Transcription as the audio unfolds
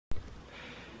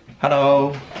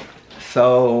Hello.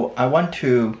 So I want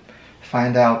to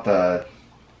find out the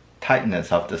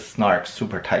tightness of the Snark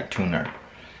Super Tight tuner.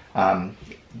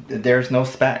 There's no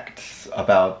specs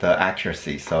about the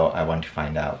accuracy, so I want to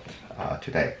find out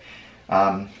today.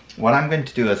 What I'm going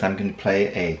to do is I'm going to play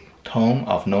a tone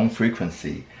of known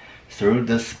frequency through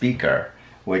this speaker,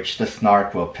 which the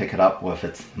Snark will pick it up with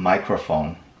its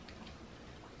microphone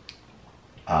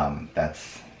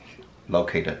that's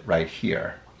located right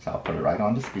here. So I'll put it right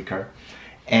on the speaker.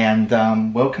 And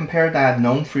we'll compare that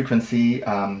known frequency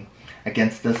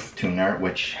against this tuner,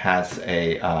 which has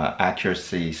a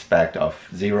accuracy spec of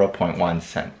 0.1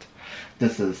 cent.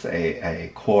 This is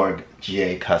a Korg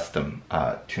GA custom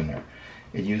tuner.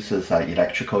 It uses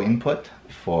electrical input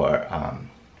for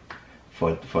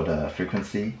the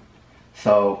frequency.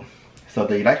 So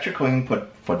the electrical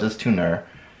input for this tuner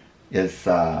is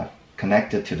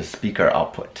connected to the speaker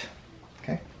output.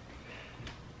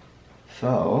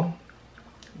 So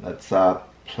let's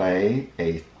play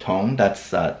a tone that's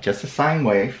just a sine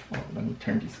wave. Oh, let me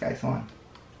turn these guys on.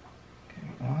 Okay,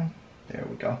 on. There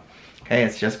we go. Okay,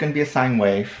 it's just going to be a sine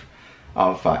wave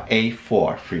of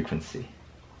A4 frequency.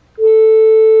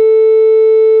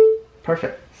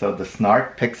 Perfect. So the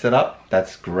Snark picks it up.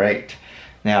 That's great.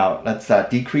 Now let's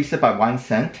decrease it by 1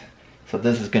 cent. So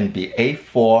this is going to be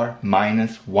A4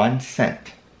 minus 1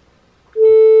 cent.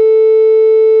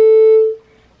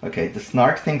 Okay, the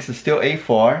Snark thinks it's still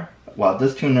A4, while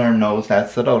this tuner knows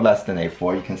that's a little less than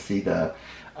A4. You can see the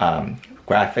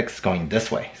graphics going this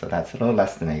way, so that's a little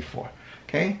less than A4.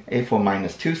 Okay, A4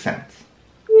 minus 2 cents.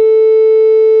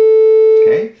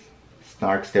 Okay,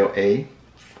 Snark still A4.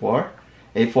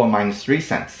 A4 minus 3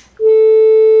 cents.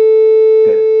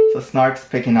 Good. So Snark's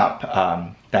picking up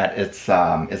that it's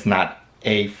not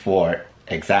A4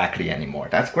 exactly anymore.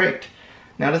 That's great.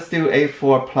 Now let's do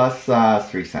A4 plus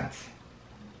 3 cents.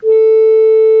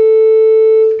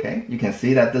 Okay, you can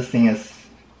see that this thing is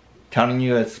telling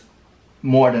you it's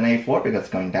more than A4 because it's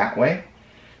going that way,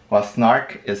 while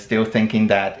Snark is still thinking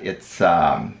that it's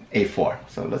A4.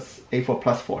 So let's A4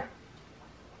 plus 4.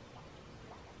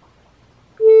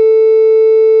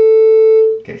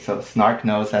 Okay, so Snark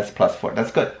knows that's plus 4. That's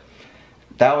good.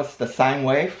 That was the sine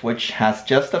wave, which has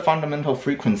just a fundamental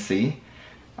frequency.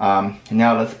 Now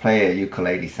let's play a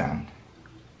ukulele sound.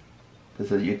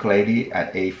 This is a ukulele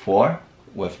at A4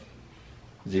 with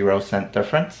 0 cent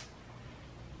difference.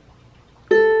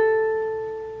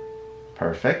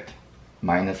 Perfect.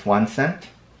 Minus 1 cent.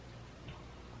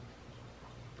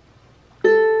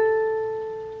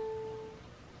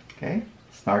 Okay.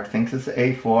 Snark thinks it's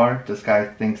A4. This guy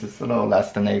thinks it's a little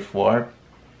less than A4.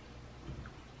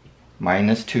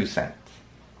 Minus 2 cents.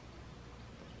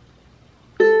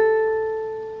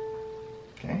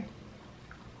 Okay.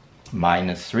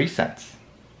 Minus 3 cents.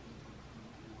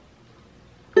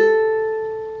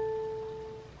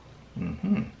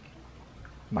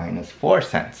 Minus 4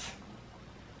 cents.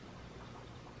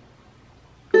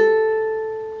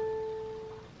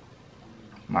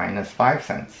 Minus 5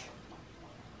 cents.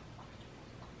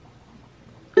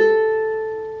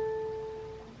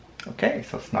 Okay,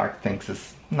 so Snark thinks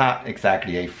it's not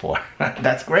exactly A4.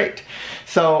 That's great.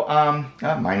 So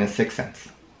minus 6 cents.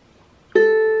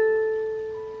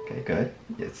 Okay, good.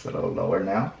 It's a little lower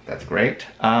now. That's great.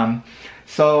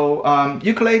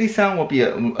 Ukulele sound will be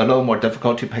a little more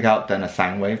difficult to pick out than a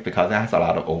sine wave because it has a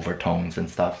lot of overtones and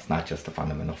stuff. It's not just a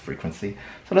fundamental frequency.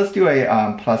 So let's do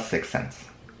a plus 6 cents.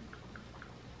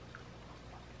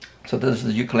 So this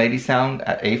is ukulele sound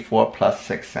at A4 plus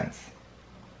 6 cents.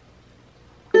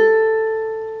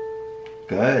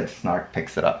 Good. Snark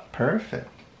picks it up. Perfect.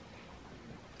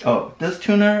 Oh, this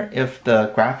tuner, if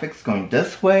the graphic's going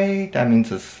this way, that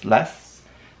means it's less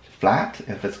flat.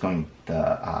 If it's going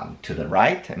to the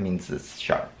right, it means it's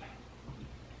sharp.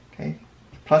 Okay,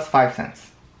 plus 5 cents.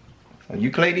 So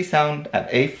ukulele sound at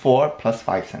A4 plus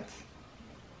 5 cents.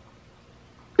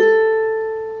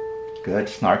 Good,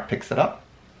 Snark picks it up.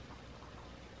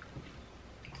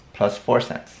 Plus 4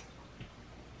 cents.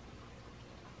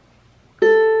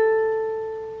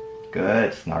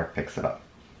 Good, Snark picks it up.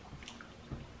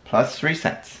 Plus 3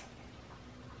 cents.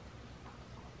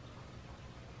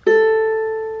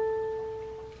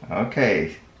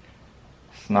 Okay,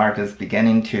 Snark is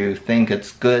beginning to think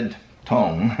it's good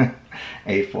tone.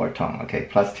 A4 tone. Okay,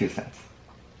 plus 2 cents.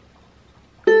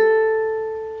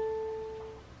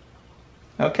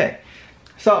 Okay,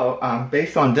 so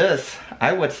based on this,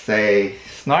 I would say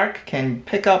Snark can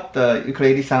pick up the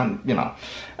ukulele sound,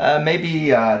 maybe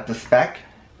the spec.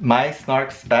 My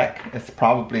Snark spec is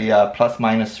probably plus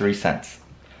minus 3 cents.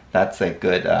 That's a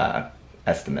good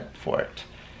estimate for it.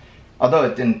 Although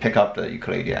it didn't pick up the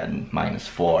ukulele at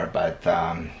 -4, but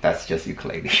that's just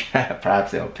ukulele.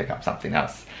 Perhaps it'll pick up something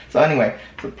else. So anyway,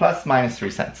 so plus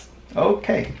 -3 cents.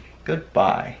 Okay,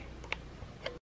 goodbye.